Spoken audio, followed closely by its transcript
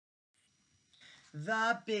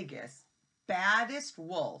The Biggest, Baddest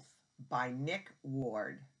Wolf by Nick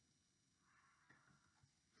Ward.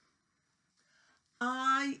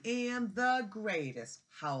 I am the greatest,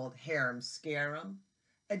 howled Harum Scarum,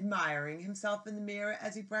 admiring himself in the mirror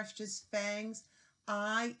as he brushed his fangs.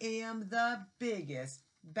 I am the biggest,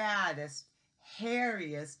 baddest,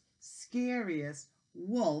 hairiest, scariest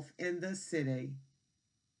wolf in the city.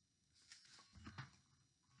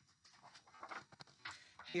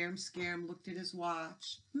 Harum Scarum looked at his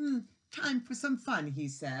watch. Time for some fun, he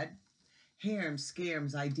said. Harum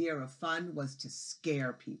Scarum's idea of fun was to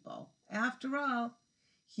scare people. After all,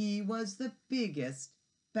 he was the biggest,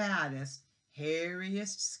 baddest,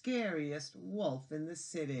 hairiest, scariest wolf in the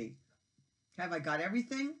city. Have I got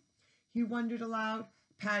everything? He wondered aloud,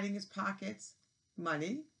 patting his pockets.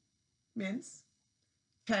 Money, mints,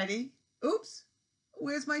 teddy. Oops,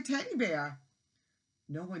 where's my teddy bear?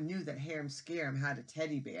 No one knew that Harum Scarum had a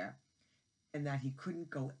teddy bear and that he couldn't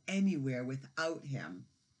go anywhere without him.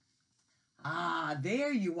 Ah,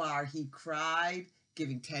 there you are, he cried,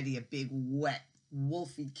 giving Teddy a big, wet,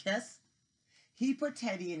 wolfy kiss. He put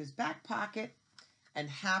Teddy in his back pocket and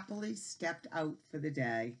happily stepped out for the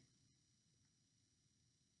day.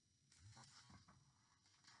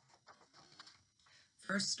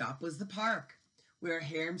 First stop was the park, where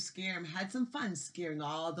Harum Scarum had some fun scaring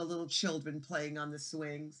all the little children playing on the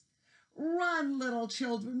swings. Run, little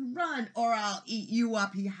children, run, or I'll eat you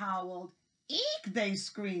up, he howled. Eek, they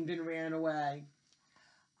screamed and ran away.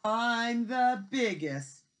 I'm the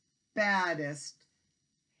biggest, baddest,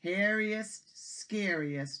 hairiest,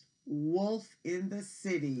 scariest wolf in the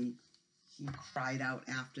city, he cried out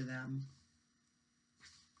after them.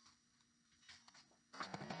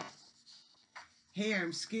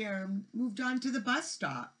 Harum Scarum moved on to the bus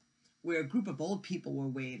stop, where a group of old people were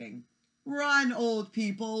waiting. Run, old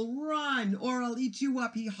people, run, or I'll eat you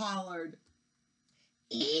up, he hollered.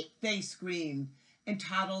 Eek, they screamed, and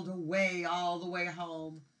toddled away all the way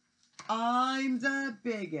home. I'm the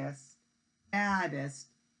biggest, baddest,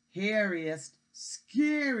 hairiest,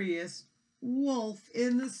 scariest wolf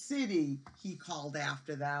in the city, he called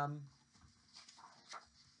after them.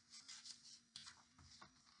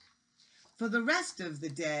 For the rest of the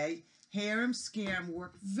day, Harum Scarum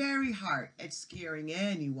worked very hard at scaring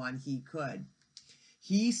anyone he could.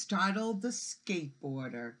 He startled the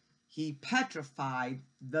skateboarder. He petrified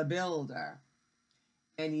the builder.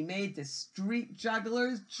 And he made the street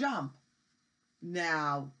jugglers jump.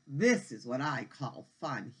 Now, this is what I call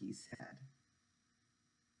fun, he said.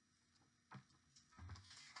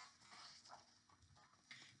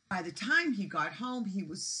 By the time he got home, he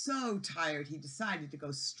was so tired he decided to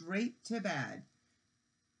go straight to bed.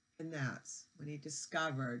 And that's when he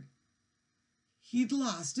discovered he'd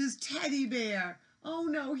lost his teddy bear. Oh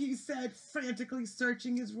no, he said, frantically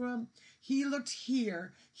searching his room. He looked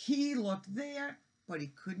here, he looked there, but he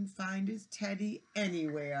couldn't find his teddy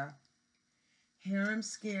anywhere. Harum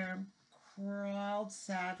Scarum crawled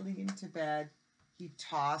sadly into bed. He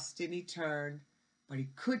tossed and he turned, but he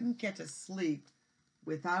couldn't get to sleep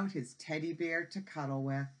without his teddy bear to cuddle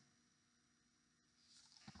with.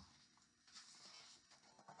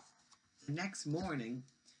 The next morning,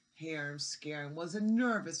 Harum Scarum was a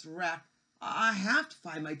nervous wreck. I have to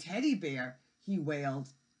find my teddy bear, he wailed,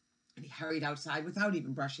 and he hurried outside without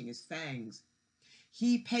even brushing his fangs.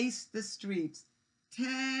 He paced the streets.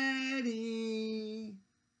 Teddy,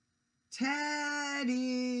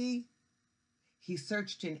 Teddy. He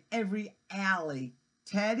searched in every alley.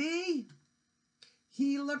 Teddy?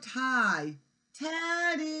 He looked high.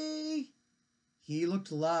 Teddy. He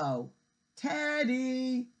looked low.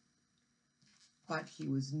 Teddy. But he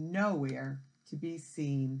was nowhere to be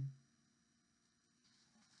seen.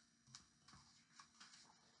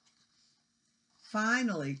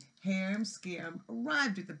 Finally, Harum Scarum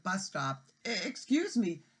arrived at the bus stop. Excuse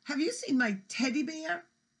me, have you seen my teddy bear?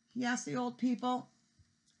 He asked the old people.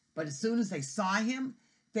 But as soon as they saw him,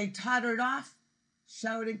 they tottered off,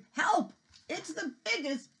 shouting, Help! It's the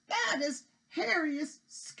biggest, baddest, hairiest,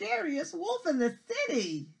 scariest wolf in the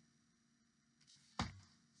city!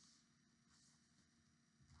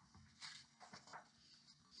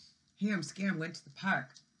 Harum Scarum went to the park.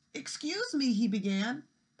 Excuse me, he began,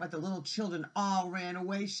 but the little children all ran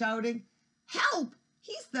away, shouting, Help!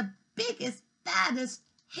 He's the biggest, baddest,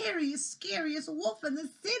 hairiest, scariest wolf in the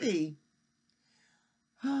city!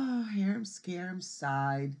 Oh, Harum Scarum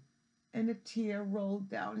sighed, and a tear rolled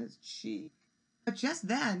down his cheek. But just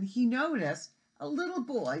then he noticed a little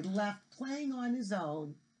boy left playing on his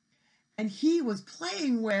own, and he was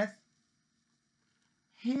playing with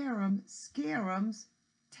Harum Scarum's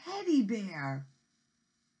teddy bear.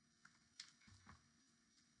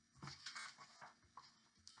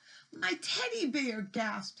 My teddy bear,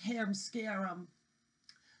 gasped Harum Scarum.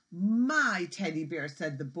 My teddy bear,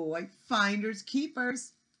 said the boy. Finders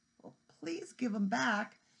keepers. Well, please give him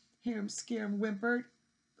back, Harum Scarum whimpered.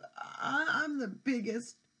 I'm the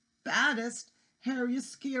biggest, baddest, hairiest,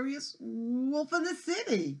 scariest wolf in the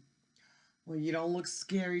city. Well, you don't look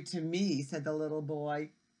scary to me, said the little boy.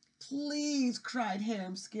 Please, cried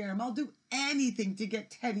Harum Scarum. I'll do anything to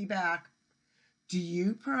get Teddy back. Do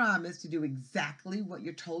you promise to do exactly what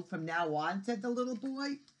you're told from now on, said the little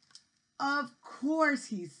boy. Of course,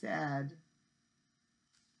 he said.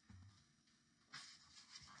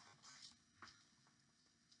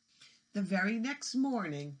 The very next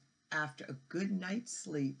morning, after a good night's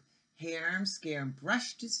sleep, Harum Scarum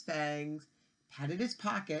brushed his fangs, patted his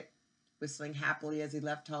pocket, whistling happily as he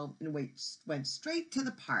left home, and went straight to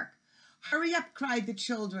the park. Hurry up, cried the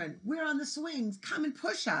children. We're on the swings. Come and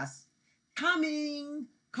push us. Coming,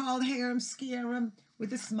 called Harum Scarum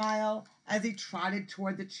with a smile as he trotted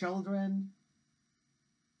toward the children.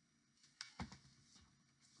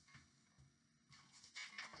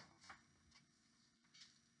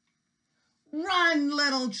 Run,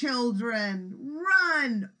 little children,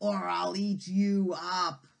 run, or I'll eat you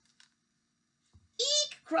up.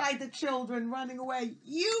 Eek, cried the children, running away.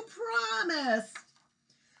 You promised.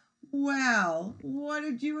 Well, what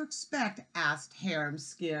did you expect? Asked Harum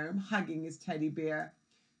Scarum, hugging his teddy bear.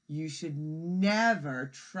 You should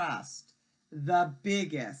never trust the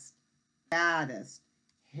biggest, baddest,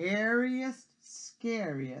 hairiest,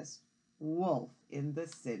 scariest wolf in the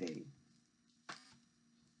city.